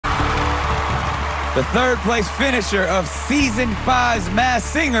The third place finisher of Season 5's Masked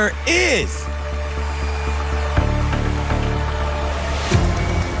Singer is...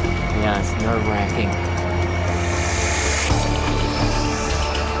 Yeah, it's nerve-wracking.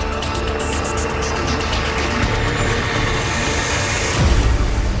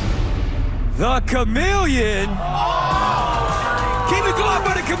 The Chameleon. Keep it going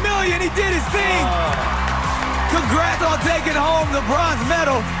for the Chameleon. He did his thing. Congrats on taking home the bronze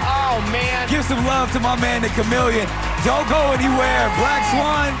medal. Oh, man. Give some love to my man, the Chameleon. Don't go anywhere. Black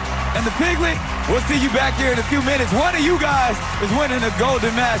Swan and the Piglet, we'll see you back here in a few minutes. One of you guys is winning the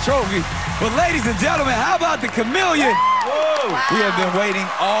Golden Mask Trophy. But ladies and gentlemen, how about the Chameleon? Whoa. Wow. We have been waiting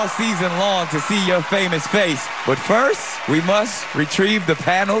all season long to see your famous face. But first, we must retrieve the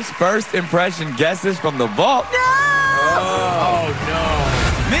panel's first impression guesses from the vault. No! Oh, no.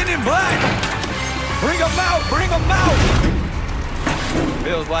 Men in Black, bring them out, bring them out.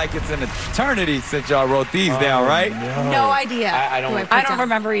 Feels like it's an eternity since y'all wrote these down, right? No idea. I don't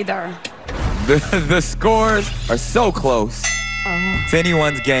remember either. The scores are so close. It's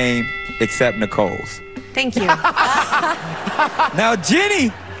anyone's game except Nicole's. Thank you. Now,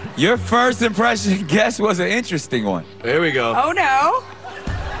 Jenny, your first impression guess was an interesting one. There we go. Oh, no.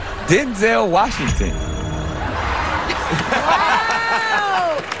 Denzel Washington.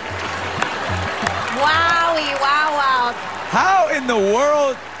 Wow! Wowie, wow, wow. How in the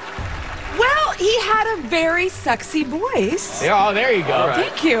world? Well, he had a very sexy voice. Yeah, oh, there you go. Right.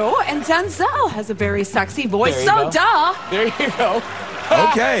 Thank you. And Denzel has a very sexy voice. There you So, go. duh. There you go.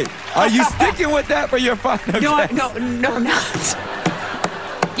 Okay. Are you sticking with that for your final guess? No, I'm not.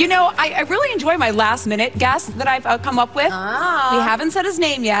 You know, I really enjoy my last-minute guess that I've come up with. Ah. We haven't said his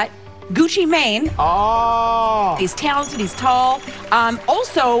name yet. Gucci Mane. Oh. He's talented, he's tall.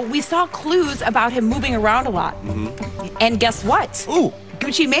 Also, we saw clues about him moving around a lot. And guess what? Ooh.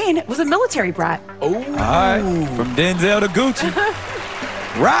 Gucci Mane was a military brat. All right. From Denzel to Gucci.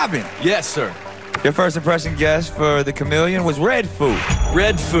 Robin, Yes, sir. your first impression guess for the Chameleon was Red Foo.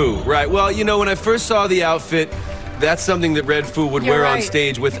 Red Foo, right. Well, you know, when I first saw the outfit, that's something that Red Foo would You're wear on right.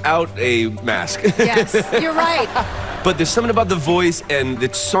 stage without a mask. Yes, you're right. But there's something about the voice and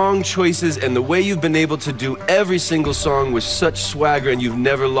the song choices and the way you've been able to do every single song with such swagger, and you've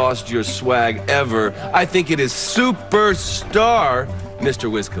never lost your swag ever. I think it is superstar, Mr.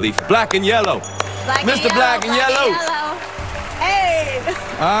 Wiz Khalifa. Black and yellow. Black Mr. and Black and yellow. Hey!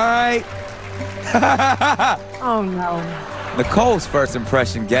 All right. Oh, no. Nicole's first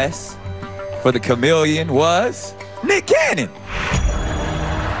impression guess for the Chameleon was Nick Cannon.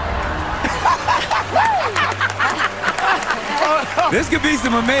 This could be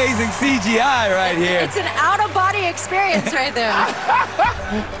some amazing CGI right here. It's an out-of-body experience right there.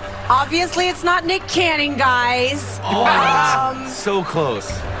 Obviously, it's not Nick Cannon, guys. So close.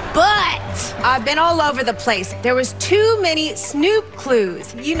 But I've been all over the place. There was too many Snoop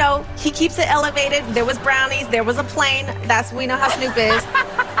clues. You know, he keeps it elevated. There was brownies, there was a plane. We know how Snoop is.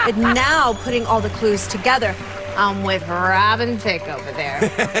 But now, putting all the clues together, I'm with Robin Thicke over there.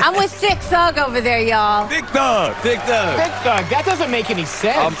 I'm with Thick Thug over there, y'all. Thick Thug. Thick Thug. Big Thug, that doesn't make any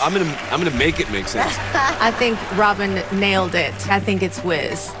sense. I'm gonna make it make sense. I think Robin nailed it. I think it's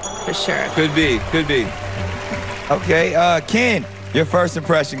Wiz, for sure. Could be, could be. Okay, Ken, your first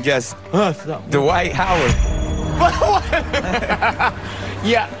impression guess, Dwight Howard.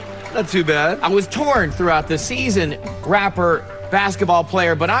 Yeah, Not too bad. I was torn throughout the season, rapper, basketball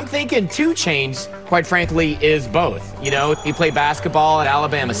player, but I'm thinking 2 Chainz, quite frankly, is both. You know, he played basketball at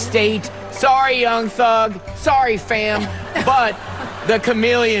Alabama State. Sorry, Young Thug. Sorry, fam. But the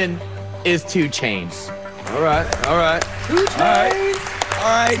Chameleon is 2 Chainz. All right, all right. All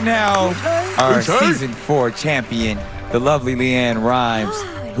right, now, our season 4 champion, the lovely Leanne Rhymes.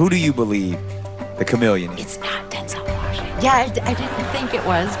 Who do you believe the Chameleon is? It's not Denzel Washington. Yeah, I didn't think it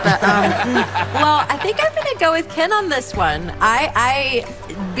was, but well, I think I'm gonna go with Ken on this one. I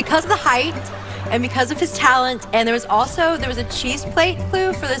because of the height and because of his talent, and there was a cheese plate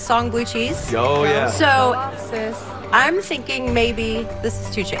clue for the song Blue Cheese. Oh, yeah. So I'm thinking maybe this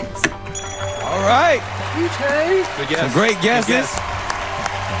is 2 Chainz. All right, Good guess. some great Good guesses. guess.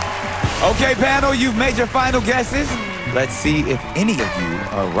 Okay, panel, you've made your final guesses. Let's see if any of you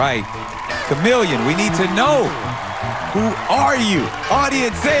are right. Chameleon, we need to know, who are you?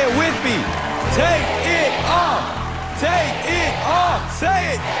 Audience, say it with me. Take it off. Take it off.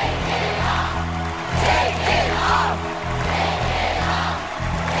 Say it. Take it off.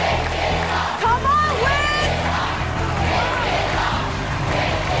 Come on, Wiz.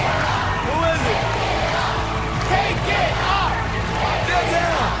 Who is it? Take it off.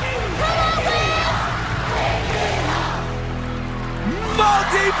 Denzel. Come on, Wiz.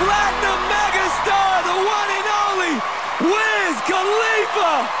 Multi Platinum megastar, the one and only Wiz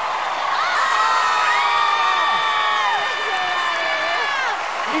Khalifa.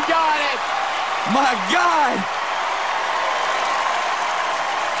 You got it. My God.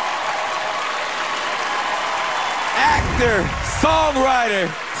 Actor, songwriter,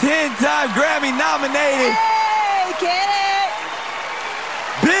 10-time Grammy nominated. Hey, get it?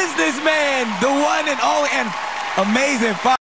 Businessman, the one and only, and amazing